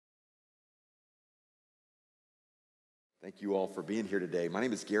Thank you all for being here today. My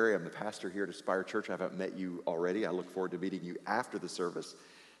name is Gary. I'm the pastor here at Aspire Church. I haven't met you already. I look forward to meeting you after the service.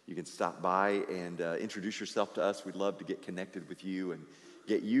 You can stop by and introduce yourself to us. We'd love to get connected with you and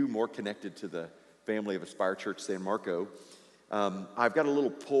get you more connected to the family of Aspire Church San Marco. I've got a little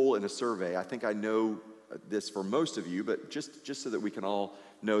poll in a survey. I think I know this for most of you, but just so that we can all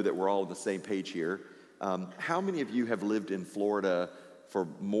know that we're all on the same page here. How many of you have lived in Florida for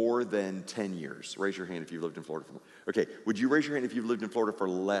more than 10 years? Raise your hand if you've lived in Florida for more. Okay, would you raise your hand if you've lived in Florida for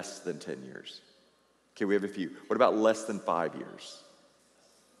less than 10 years? Okay, we have a few. What about less than 5 years?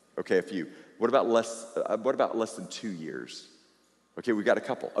 Okay, a few. What about less than 2 years? Okay, we got a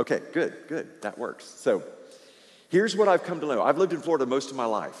couple. Okay, good, that works. So here's what I've come to know. I've lived in Florida most of my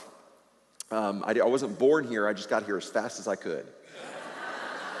life. I wasn't born here, I just got here as fast as I could.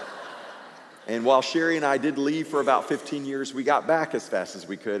 And while Sherry and I did leave for about 15 years, we got back as fast as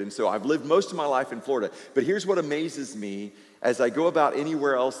we could. And so I've lived most of my life in Florida. But here's what amazes me as I go about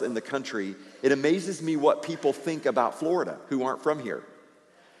anywhere else in the country. It amazes me what people think about Florida who aren't from here.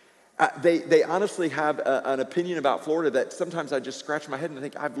 They honestly have an opinion about Florida that sometimes I just scratch my head and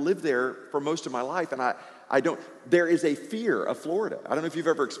think, I've lived there for most of my life. And there is a fear of Florida. I don't know if you've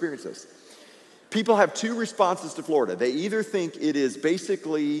ever experienced this. People have two responses to Florida. They either think it is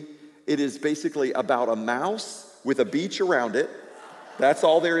basically about a mouse with a beach around it. That's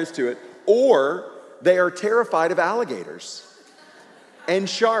all there is to it. Or they are terrified of alligators and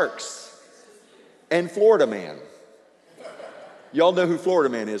sharks and Florida Man. Y'all know who Florida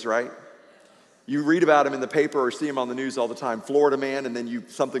Man is, right? You read about him in the paper or see him on the news all the time. Florida Man, and then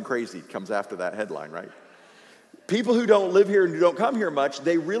something crazy comes after that headline, right? People who don't live here and who don't come here much,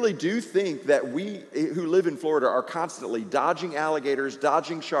 they really do think that we who live in Florida are constantly dodging alligators,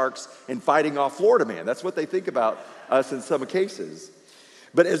 dodging sharks, and fighting off Florida Man. That's what they think about us in some cases.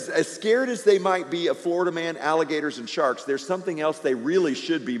 But as scared as they might be of Florida Man, alligators, and sharks, there's something else they really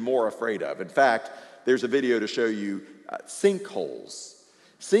should be more afraid of. In fact, there's a video to show you sinkholes.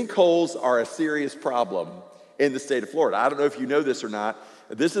 Sinkholes are a serious problem in the state of Florida. I don't know if you know this or not.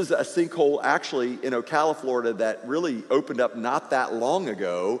 This is a sinkhole actually in Ocala, Florida that really opened up not that long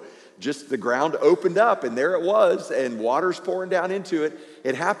ago. Just the ground opened up and there it was and water's pouring down into it.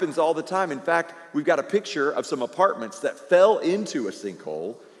 It happens all the time. In fact, we've got a picture of some apartments that fell into a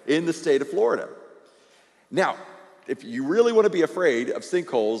sinkhole in the state of Florida. Now, if you really want to be afraid of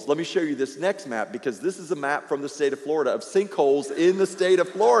sinkholes, let me show you this next map because this is a map from the state of Florida of sinkholes in the state of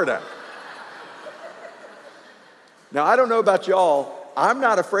Florida. Now, I don't know about y'all. I'm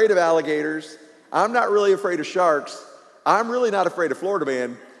not afraid of alligators. I'm not really afraid of sharks. I'm really not afraid of Florida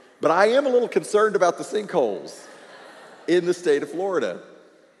Man, but I am a little concerned about the sinkholes in the state of Florida.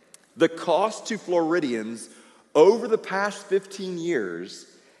 The cost to Floridians over the past 15 years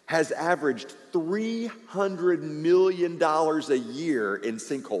has averaged $300 million a year in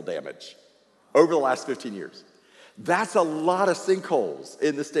sinkhole damage over the last 15 years. That's a lot of sinkholes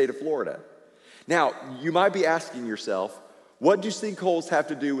in the state of Florida. Now, you might be asking yourself, what do sinkholes have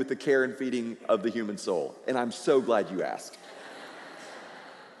to do with the care and feeding of the human soul? And I'm so glad you asked.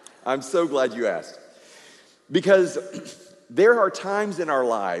 I'm so glad you asked. Because there are times in our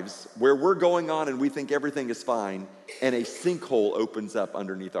lives where we're going on and we think everything is fine, and a sinkhole opens up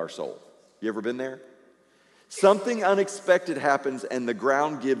underneath our soul. You ever been there? Something unexpected happens and the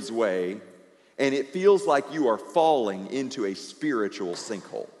ground gives way, and it feels like you are falling into a spiritual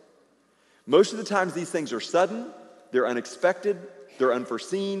sinkhole. Most of the times these things are sudden, they're unexpected, they're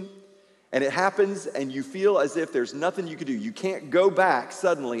unforeseen, and it happens and you feel as if there's nothing you can do. You can't go back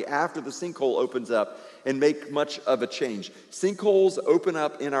suddenly after the sinkhole opens up and make much of a change. Sinkholes open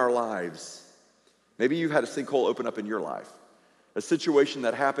up in our lives. Maybe you've had a sinkhole open up in your life. A situation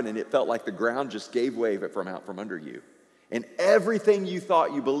that happened and it felt like the ground just gave way from out from under you. And everything you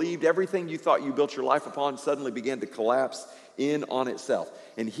thought you believed, everything you thought you built your life upon suddenly began to collapse in on itself.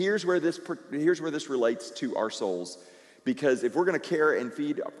 And here's where this relates to our souls. Because if we're going to care and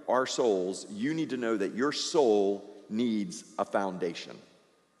feed our souls, you need to know that your soul needs a foundation.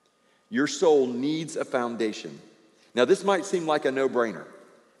 Your soul needs a foundation. Now, this might seem like a no-brainer.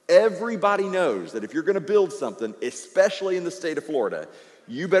 Everybody knows that if you're going to build something, especially in the state of Florida,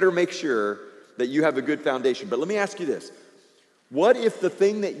 you better make sure that you have a good foundation. But let me ask you this. What if the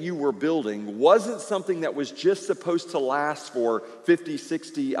thing that you were building wasn't something that was just supposed to last for 50,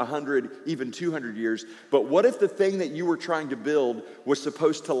 60, 100, even 200 years, but what if the thing that you were trying to build was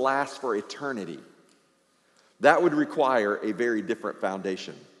supposed to last for eternity? That would require a very different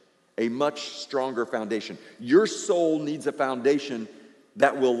foundation, a much stronger foundation. Your soul needs a foundation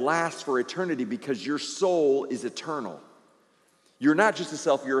that will last for eternity because your soul is eternal. You're not just a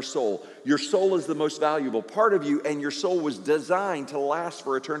self, you're a soul. Your soul is the most valuable part of you, and your soul was designed to last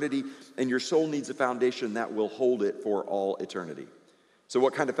for eternity, and your soul needs a foundation that will hold it for all eternity. So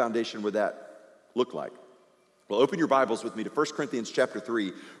what kind of foundation would that look like? Well, open your Bibles with me to 1 Corinthians chapter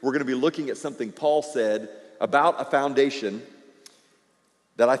 3. We're going to be looking at something Paul said about a foundation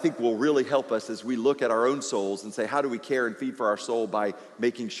that I think will really help us as we look at our own souls and say, how do we care and feed for our soul by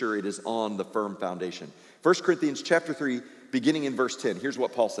making sure it is on the firm foundation? 1 Corinthians chapter 3, beginning in verse 10, here's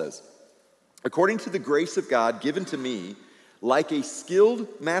what Paul says. According to the grace of God given to me, like a skilled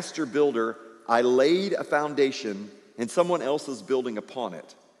master builder, I laid a foundation and someone else is building upon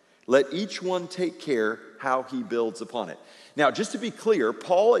it. Let each one take care how he builds upon it. Now, just to be clear,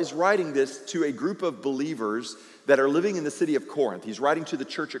 Paul is writing this to a group of believers that are living in the city of Corinth. He's writing to the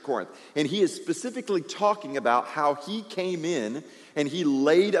church at Corinth. And he is specifically talking about how he came in and he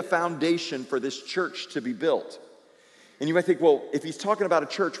laid a foundation for this church to be built. And you might think, well, if he's talking about a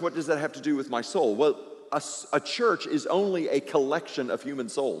church, what does that have to do with my soul? Well, a church is only a collection of human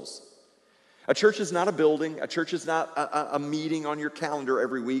souls. A church is not a building. A church is not a meeting on your calendar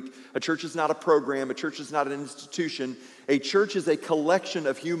every week. A church is not a program. A church is not an institution. A church is a collection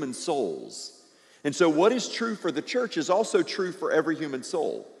of human souls. And so what is true for the church is also true for every human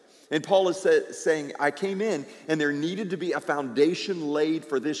soul. And Paul is saying, I came in and there needed to be a foundation laid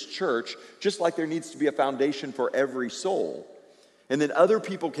for this church, just like there needs to be a foundation for every soul. And then other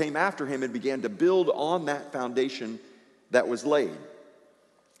people came after him and began to build on that foundation that was laid.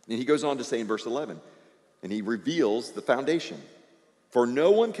 And he goes on to say in verse 11, and he reveals the foundation. For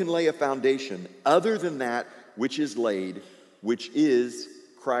no one can lay a foundation other than that which is laid, which is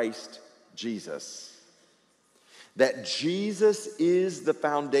Christ Jesus. That Jesus is the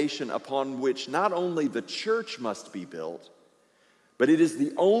foundation upon which not only the church must be built, but it is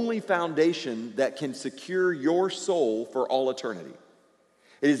the only foundation that can secure your soul for all eternity.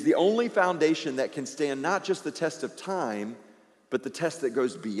 It is the only foundation that can stand not just the test of time, but the test that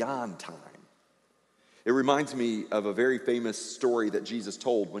goes beyond time. It reminds me of a very famous story that Jesus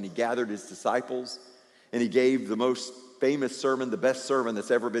told when he gathered his disciples and he gave the most famous sermon, the best sermon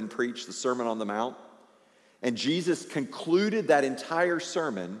that's ever been preached, the Sermon on the Mount. And Jesus concluded that entire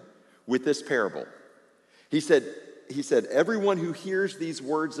sermon with this parable. He said, everyone who hears these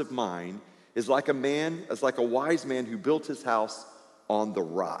words of mine is like a wise man who built his house on the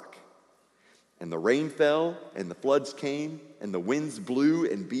rock. And the rain fell, and the floods came, and the winds blew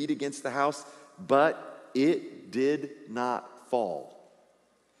and beat against the house, but it did not fall,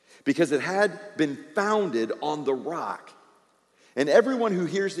 because it had been founded on the rock. And everyone who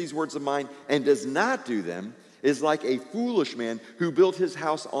hears these words of mine and does not do them is like a foolish man who built his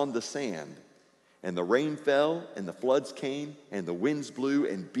house on the sand. And the rain fell, and the floods came, and the winds blew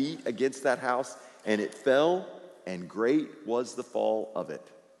and beat against that house, and it fell, and great was the fall of it.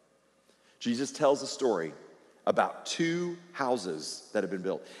 Jesus tells a story about two houses that have been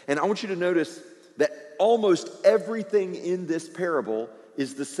built. And I want you to notice that almost everything in this parable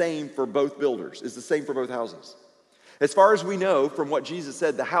is the same for both builders, is the same for both houses. As far as we know from what Jesus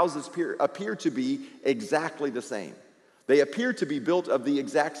said, the houses appear to be exactly the same. They appear to be built of the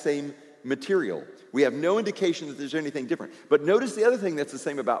exact same material. We have no indication that there's anything different. But notice the other thing that's the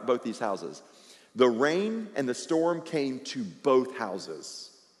same about both these houses. The rain and the storm came to both houses.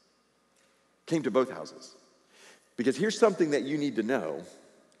 Came to both houses. Because here's something that you need to know.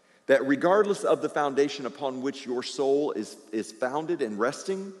 That regardless of the foundation upon which your soul is founded and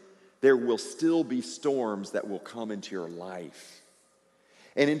resting, there will still be storms that will come into your life.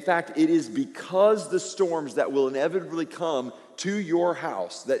 And in fact, it is because the storms that will inevitably come to your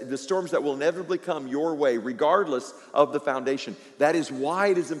house, that the storms that will inevitably come your way, regardless of the foundation, that is why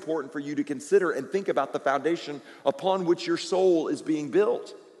it is important for you to consider and think about the foundation upon which your soul is being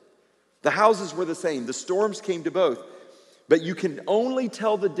built. The houses were the same. The storms came to both. But you can only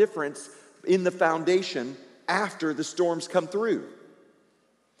tell the difference in the foundation after the storms come through.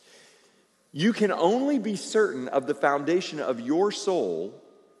 You can only be certain of the foundation of your soul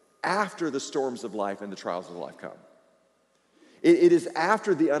after the storms of life and the trials of life come. It is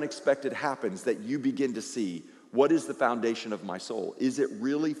after the unexpected happens that you begin to see, what is the foundation of my soul? Is it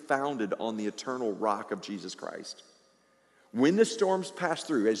really founded on the eternal rock of Jesus Christ? When the storms pass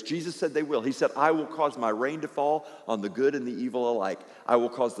through, as Jesus said they will, he said, I will cause my rain to fall on the good and the evil alike. I will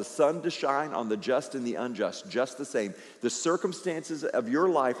cause the sun to shine on the just and the unjust, just the same. The circumstances of your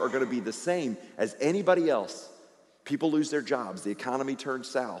life are going to be the same as anybody else. People lose their jobs. The economy turns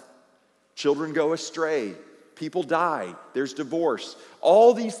south. Children go astray. People die. There's divorce.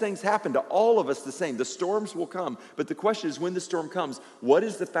 All these things happen to all of us the same. The storms will come. But the question is, when the storm comes, what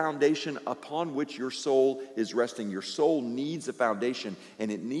is the foundation upon which your soul is resting? Your soul needs a foundation,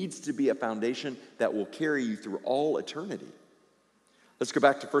 and it needs to be a foundation that will carry you through all eternity. Let's go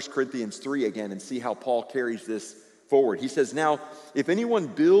back to 1 Corinthians 3 again and see how Paul carries this forward. He says, now, if anyone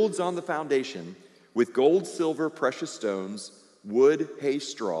builds on the foundation with gold, silver, precious stones, wood, hay,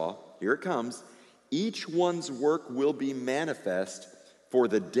 straw, here it comes, each one's work will be manifest, for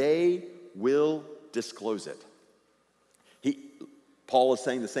the day will disclose it. Paul is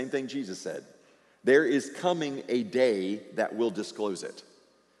saying the same thing Jesus said. There is coming a day that will disclose it.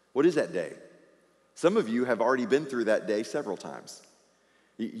 What is that day? Some of you have already been through that day several times.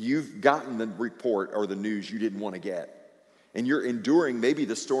 You've gotten the report or the news you didn't want to get. And you're enduring maybe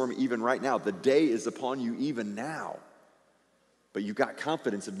the storm even right now. The day is upon you even now. But you've got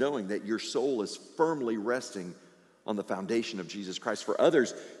confidence of knowing that your soul is firmly resting on the foundation of Jesus Christ. For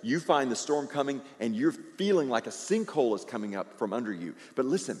others, you find the storm coming and you're feeling like a sinkhole is coming up from under you. But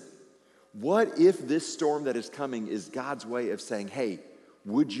listen, what if this storm that is coming is God's way of saying, hey,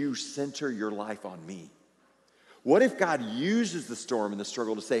 would you center your life on me? What if God uses the storm and the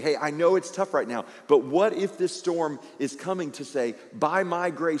struggle to say, hey, I know it's tough right now, but what if this storm is coming to say, by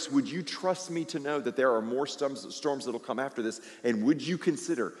my grace, would you trust me to know that there are more storms that will come after this? And would you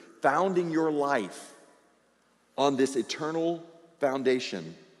consider founding your life on this eternal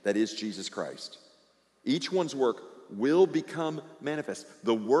foundation that is Jesus Christ? Each one's work will become manifest.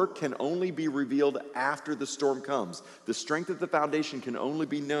 The work can only be revealed after the storm comes. The strength of the foundation can only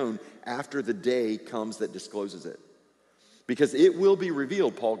be known after the day comes that discloses it. Because it will be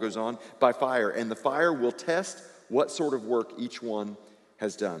revealed, Paul goes on, by fire, and the fire will test what sort of work each one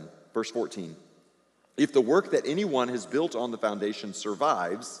has done. Verse 14, if the work that anyone has built on the foundation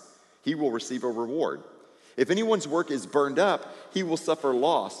survives, he will receive a reward. If anyone's work is burned up, he will suffer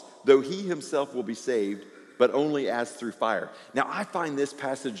loss, though he himself will be saved, but only as through fire. Now, I find this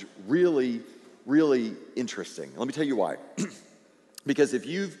passage really, really interesting. Let me tell you why. Because if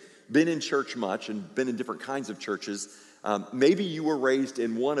you've been in church much and been in different kinds of churches, maybe you were raised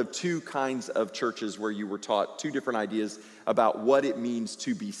in one of two kinds of churches where you were taught two different ideas about what it means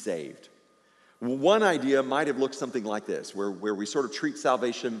to be saved. One idea might have looked something like this, where we sort of treat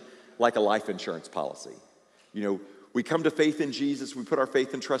salvation like a life insurance policy. You know, we come to faith in Jesus, we put our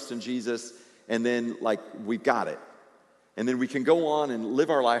faith and trust in Jesus, and then, we've got it. And then we can go on and live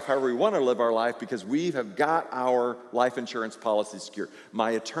our life however we want to live our life because we have got our life insurance policy secure.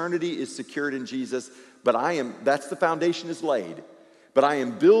 My eternity is secured in Jesus, but that's the foundation is laid. But I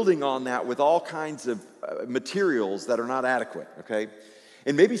am building on that with all kinds of materials that are not adequate, okay?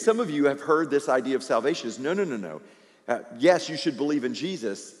 And maybe some of you have heard this idea of salvation is no. Yes, you should believe in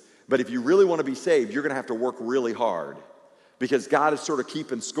Jesus, but if you really want to be saved, you're going to have to work really hard. Because God is sort of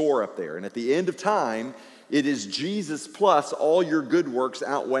keeping score up there. And at the end of time, it is Jesus plus all your good works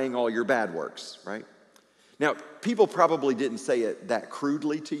outweighing all your bad works, right? Now, people probably didn't say it that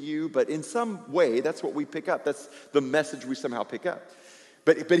crudely to you, but in some way, that's what we pick up. That's the message we somehow pick up.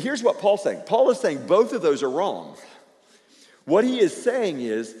 But here's what Paul's saying. Paul is saying both of those are wrong. What he is saying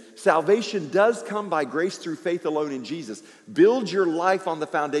is salvation does come by grace through faith alone in Jesus. Build your life on the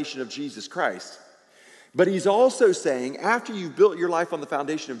foundation of Jesus Christ. But he's also saying, after you've built your life on the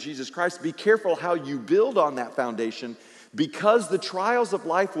foundation of Jesus Christ, be careful how you build on that foundation because the trials of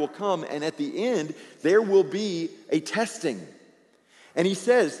life will come, and at the end, there will be a testing. And he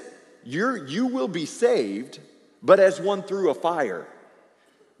says, you will be saved, but as one through a fire.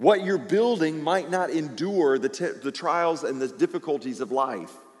 What you're building might not endure the trials and the difficulties of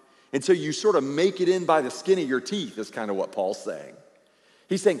life. And so you sort of make it in by the skin of your teeth, is kind of what Paul's saying.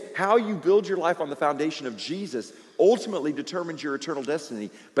 He's saying how you build your life on the foundation of Jesus ultimately determines your eternal destiny,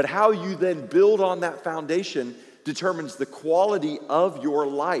 but how you then build on that foundation determines the quality of your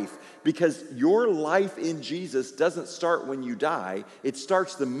life, because your life in Jesus doesn't start when you die. It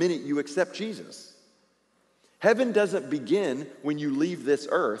starts the minute you accept Jesus. Heaven doesn't begin when you leave this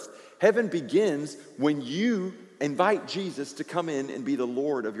earth. Heaven begins when you invite Jesus to come in and be the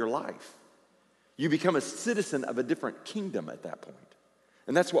Lord of your life. You become a citizen of a different kingdom at that point.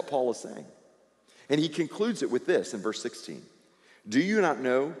 And that's what Paul is saying. And he concludes it with this in verse 16. Do you not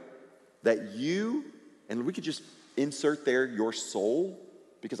know that you, and we could just insert there your soul,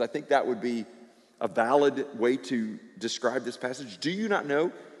 because I think that would be a valid way to describe this passage. Do you not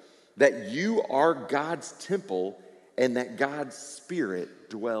know that you are God's temple and that God's Spirit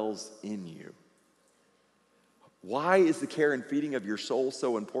dwells in you? Why is the care and feeding of your soul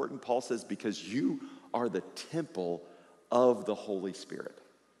so important? Paul says, because you are the temple of the Holy Spirit.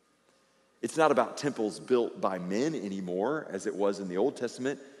 It's not about temples built by men anymore, as it was in the Old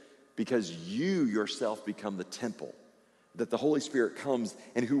Testament, because you yourself become the temple, that the Holy Spirit comes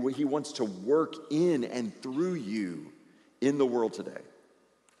and who he wants to work in and through you in the world today.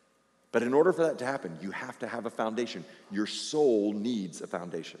 But in order for that to happen, you have to have a foundation. Your soul needs a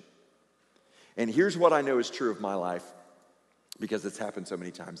foundation. And here's what I know is true of my life, because it's happened so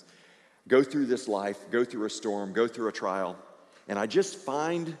many times. Go through this life, go through a storm, go through a trial, and I just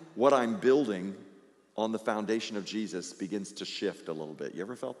find what I'm building on the foundation of Jesus begins to shift a little bit. You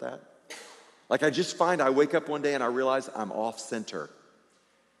ever felt that? Like I just find I wake up one day and I realize I'm off center.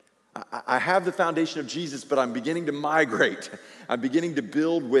 I have the foundation of Jesus, but I'm beginning to migrate. I'm beginning to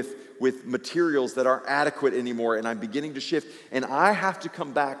build with materials that aren't adequate anymore, and I'm beginning to shift. And I have to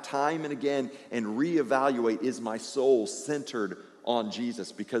come back time and again and reevaluate, is my soul centered on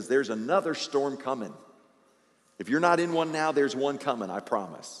Jesus? Because there's another storm coming. If you're not in one now, there's one coming, I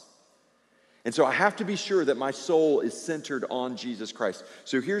promise. And so I have to be sure that my soul is centered on Jesus Christ.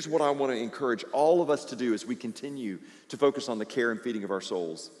 So here's what I want to encourage all of us to do as we continue to focus on the care and feeding of our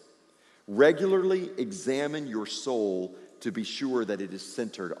souls. Regularly examine your soul to be sure that it is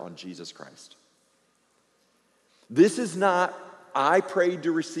centered on Jesus Christ. This is not, I prayed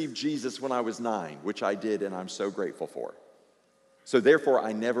to receive Jesus when I was 9, which I did and I'm so grateful for. So therefore,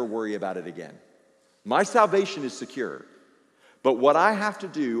 I never worry about it again. My salvation is secure. But what I have to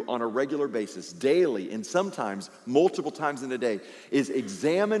do on a regular basis, daily, and sometimes multiple times in a day, is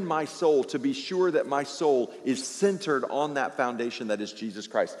examine my soul to be sure that my soul is centered on that foundation that is Jesus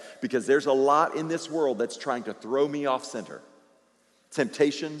Christ. Because there's a lot in this world that's trying to throw me off center.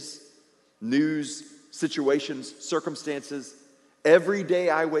 Temptations, news, situations, circumstances. Every day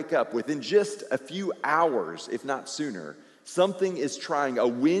I wake up, within just a few hours, if not sooner, something is trying, a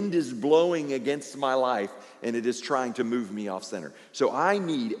wind is blowing against my life, and it is trying to move me off center. So I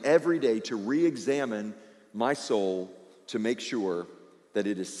need every day to re-examine my soul to make sure that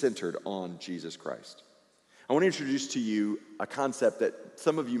it is centered on Jesus Christ. I want to introduce to you a concept that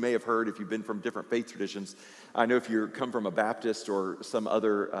some of you may have heard if you've been from different faith traditions. I know if you come from a Baptist or some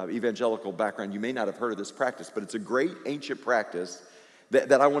other evangelical background, you may not have heard of this practice, but it's a great ancient practice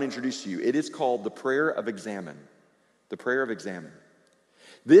that I want to introduce to you. It is called the prayer of examine. The prayer of examine.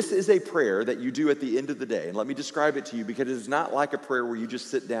 This is a prayer that you do at the end of the day. And let me describe it to you, because it is not like a prayer where you just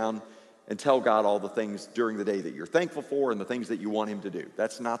sit down and tell God all the things during the day that you're thankful for and the things that you want him to do.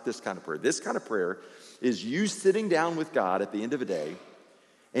 That's not this kind of prayer. This kind of prayer is you sitting down with God at the end of a day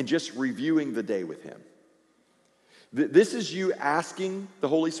and just reviewing the day with him. This is you asking the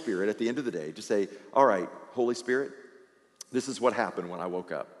Holy Spirit at the end of the day to say, all right, Holy Spirit, this is what happened when I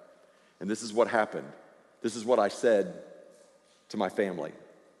woke up. And this is what happened. This is what I said to my family.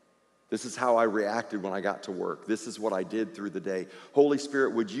 This is how I reacted when I got to work. This is what I did through the day. Holy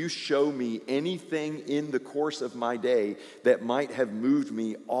Spirit, would you show me anything in the course of my day that might have moved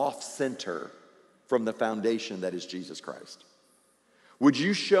me off center from the foundation that is Jesus Christ? Would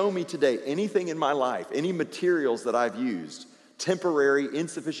you show me today anything in my life, any materials that I've used, temporary,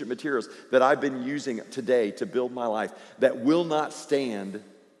 insufficient materials that I've been using today to build my life that will not stand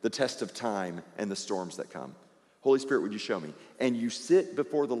the test of time and the storms that come? Holy Spirit, would you show me? And you sit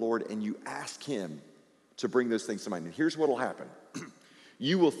before the Lord and you ask him to bring those things to mind. And here's what will happen.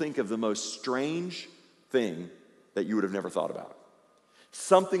 You will think of the most strange thing that you would have never thought about.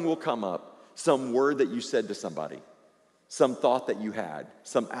 Something will come up, some word that you said to somebody, some thought that you had,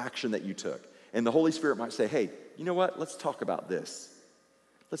 some action that you took. And the Holy Spirit might say, hey, you know what? Let's talk about this.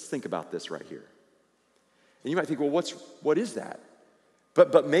 Let's think about this right here. And you might think, well, what is that?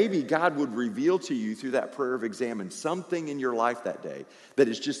 But maybe God would reveal to you through that prayer of examine something in your life that day that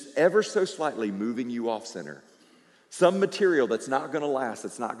is just ever so slightly moving you off center. Some material that's not going to last,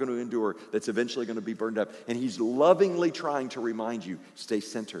 that's not going to endure, that's eventually going to be burned up. And he's lovingly trying to remind you, stay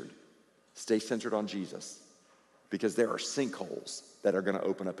centered. Stay centered on Jesus. Because there are sinkholes that are going to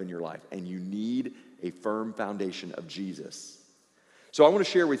open up in your life. And you need a firm foundation of Jesus. So I want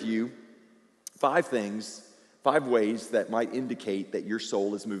to share with you 5 ways that might indicate that your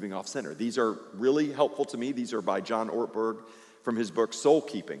soul is moving off center. These are really helpful to me. These are by John Ortberg from his book, Soul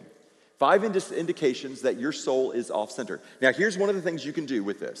Keeping. 5 indications that your soul is off center. Now, here's one of the things you can do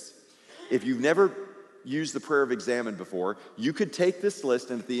with this. If you've never used the prayer of examine before, you could take this list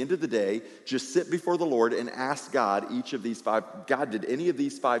and at the end of the day, just sit before the Lord and ask God each of these 5. God, did any of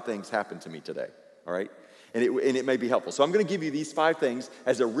these 5 things happen to me today? All right? And it may be helpful. So I'm going to give you these 5 things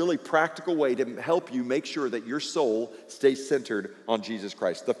as a really practical way to help you make sure that your soul stays centered on Jesus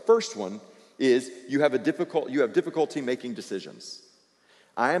Christ. The first one is you have difficulty making decisions.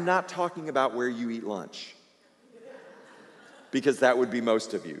 I am not talking about where you eat lunch, because that would be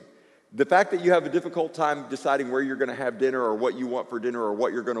most of you. The fact that you have a difficult time deciding where you're going to have dinner or what you want for dinner or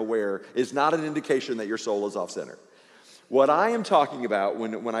what you're going to wear is not an indication that your soul is off center. What I am talking about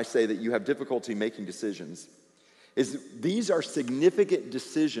when I say that you have difficulty making decisions is these are significant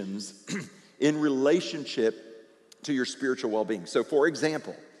decisions in relationship to your spiritual well-being. So for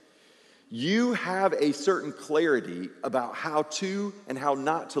example, you have a certain clarity about how to and how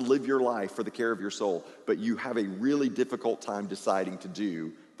not to live your life for the care of your soul, but you have a really difficult time deciding to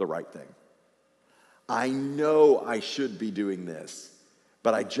do the right thing. I know I should be doing this,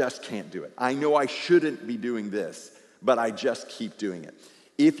 but I just can't do it. I know I shouldn't be doing this, but I just keep doing it.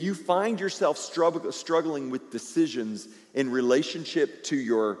 If you find yourself struggling with decisions in relationship to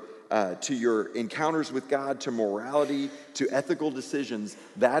your encounters with God, to morality, to ethical decisions,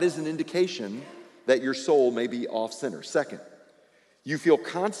 that is an indication that your soul may be off center. Second, you feel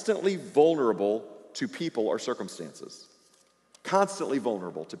constantly vulnerable to people or circumstances. Constantly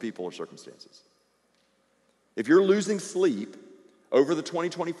vulnerable to people or circumstances. If you're losing sleep over the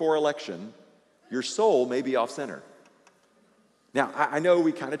 2024 election, your soul may be off center. Now, I know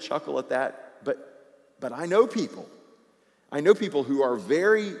we kind of chuckle at that, but I know people. I know people who are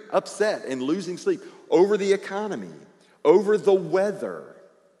very upset and losing sleep over the economy, over the weather.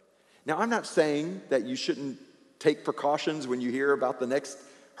 Now, I'm not saying that you shouldn't take precautions when you hear about the next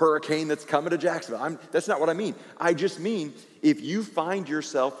hurricane that's coming to Jacksonville. That's not what I mean. I just mean if you find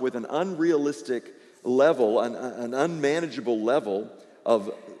yourself with an unrealistic level, an unmanageable level of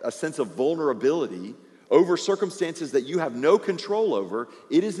a sense of vulnerability over circumstances that you have no control over,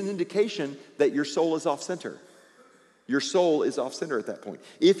 it is an indication that your soul is off center. Your soul is off center at that point.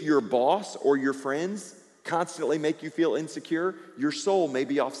 If your boss or your friends constantly make you feel insecure, your soul may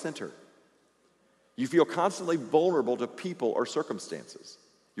be off center. You feel constantly vulnerable to people or circumstances.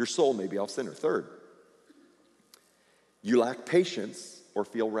 Your soul may be off center. Third, you lack patience or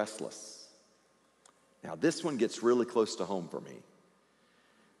feel restless. Now, this one gets really close to home for me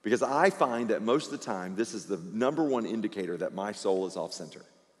because I find that most of the time, this is the number one indicator that my soul is off center.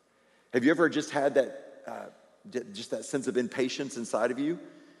 Have you ever just had that sense of impatience inside of you?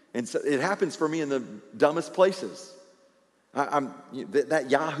 And so it happens for me in the dumbest places. That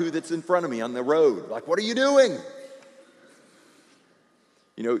Yahoo that's in front of me on the road, like, what are you doing?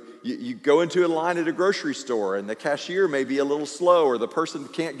 You know, you go into a line at a grocery store and the cashier may be a little slow or the person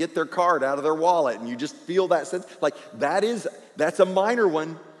can't get their card out of their wallet and you just feel that sense. Like that's a minor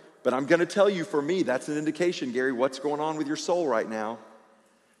one, but I'm going to tell you, for me, that's an indication, Gary, what's going on with your soul right now.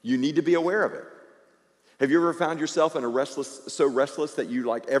 You need to be aware of it. Have you ever found yourself so restless that you,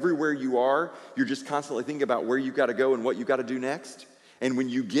 like, everywhere you are, you're just constantly thinking about where you got to go and what you got to do next? And when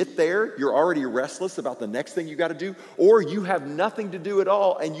you get there, you're already restless about the next thing you got to do, or you have nothing to do at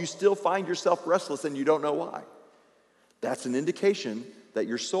all and you still find yourself restless and you don't know why. That's an indication that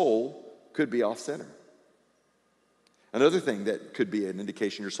your soul could be off center. Another thing that could be an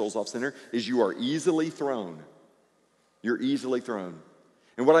indication your soul's off center is you are easily thrown. You're easily thrown.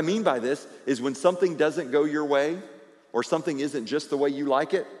 And what I mean by this is when something doesn't go your way or something isn't just the way you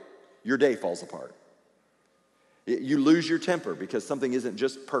like it, your day falls apart. You lose your temper because something isn't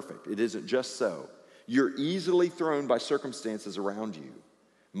just perfect. It isn't just so. You're easily thrown by circumstances around you.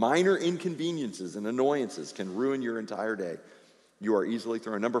 Minor inconveniences and annoyances can ruin your entire day. You are easily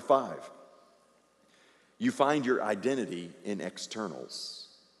thrown. Number 5, you find your identity in externals.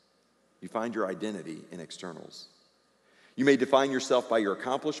 You find your identity in externals. You may define yourself by your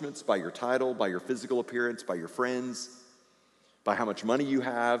accomplishments, by your title, by your physical appearance, by your friends, by how much money you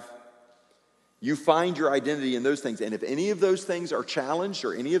have. You find your identity in those things. And if any of those things are challenged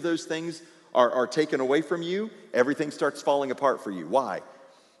or any of those things are taken away from you, everything starts falling apart for you. Why?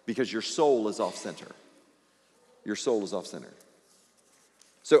 Because your soul is off center. Your soul is off center.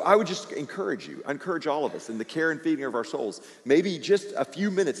 So I would just encourage you, I encourage all of us in the care and feeding of our souls, maybe just a few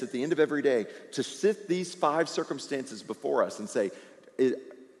minutes at the end of every day to sit these 5 circumstances before us and say,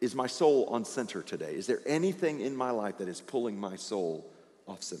 is my soul on center today? Is there anything in my life that is pulling my soul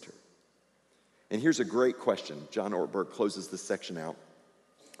off center? And here's a great question. John Ortberg closes this section out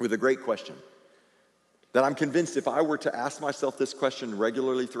with a great question that I'm convinced if I were to ask myself this question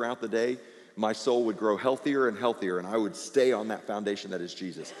regularly throughout the day, my soul would grow healthier and healthier, and I would stay on that foundation that is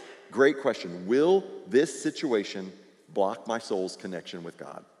Jesus. Great question. Will this situation block my soul's connection with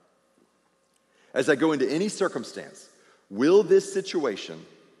God? As I go into any circumstance, will this situation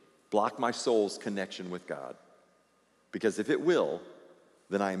block my soul's connection with God? Because if it will,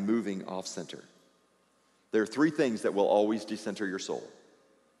 then I am moving off center. There are 3 things that will always decenter your soul.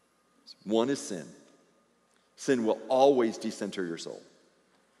 One is sin. Sin will always decenter your soul.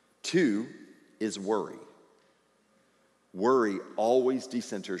 2 is worry. Worry always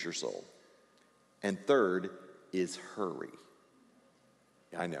decenters your soul. And third is hurry.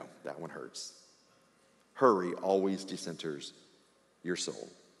 Yeah, I know, that one hurts. Hurry always decenters your soul.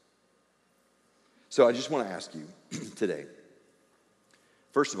 So I just want to ask you today,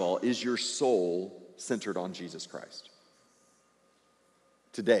 first of all, is your soul centered on Jesus Christ?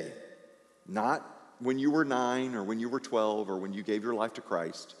 Today, not when you were 9 or when you were 12 or when you gave your life to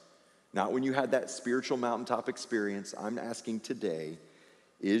Christ, not when you had that spiritual mountaintop experience. I'm asking today,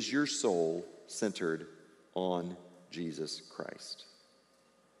 is your soul centered on Jesus Christ?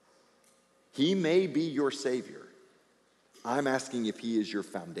 He may be your Savior. I'm asking if he is your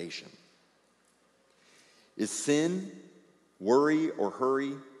foundation. Is sin, worry, or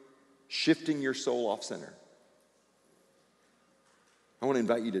hurry shifting your soul off center? I want to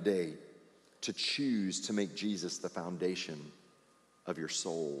invite you today to choose to make Jesus the foundation of your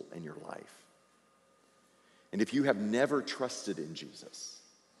soul and your life. And if you have never trusted in Jesus,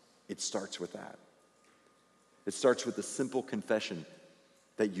 it starts with that. It starts with the simple confession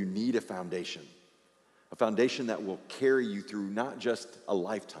that you need a foundation that will carry you through not just a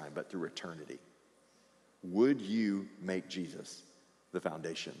lifetime, but through eternity. Would you make Jesus the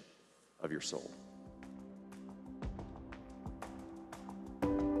foundation of your soul?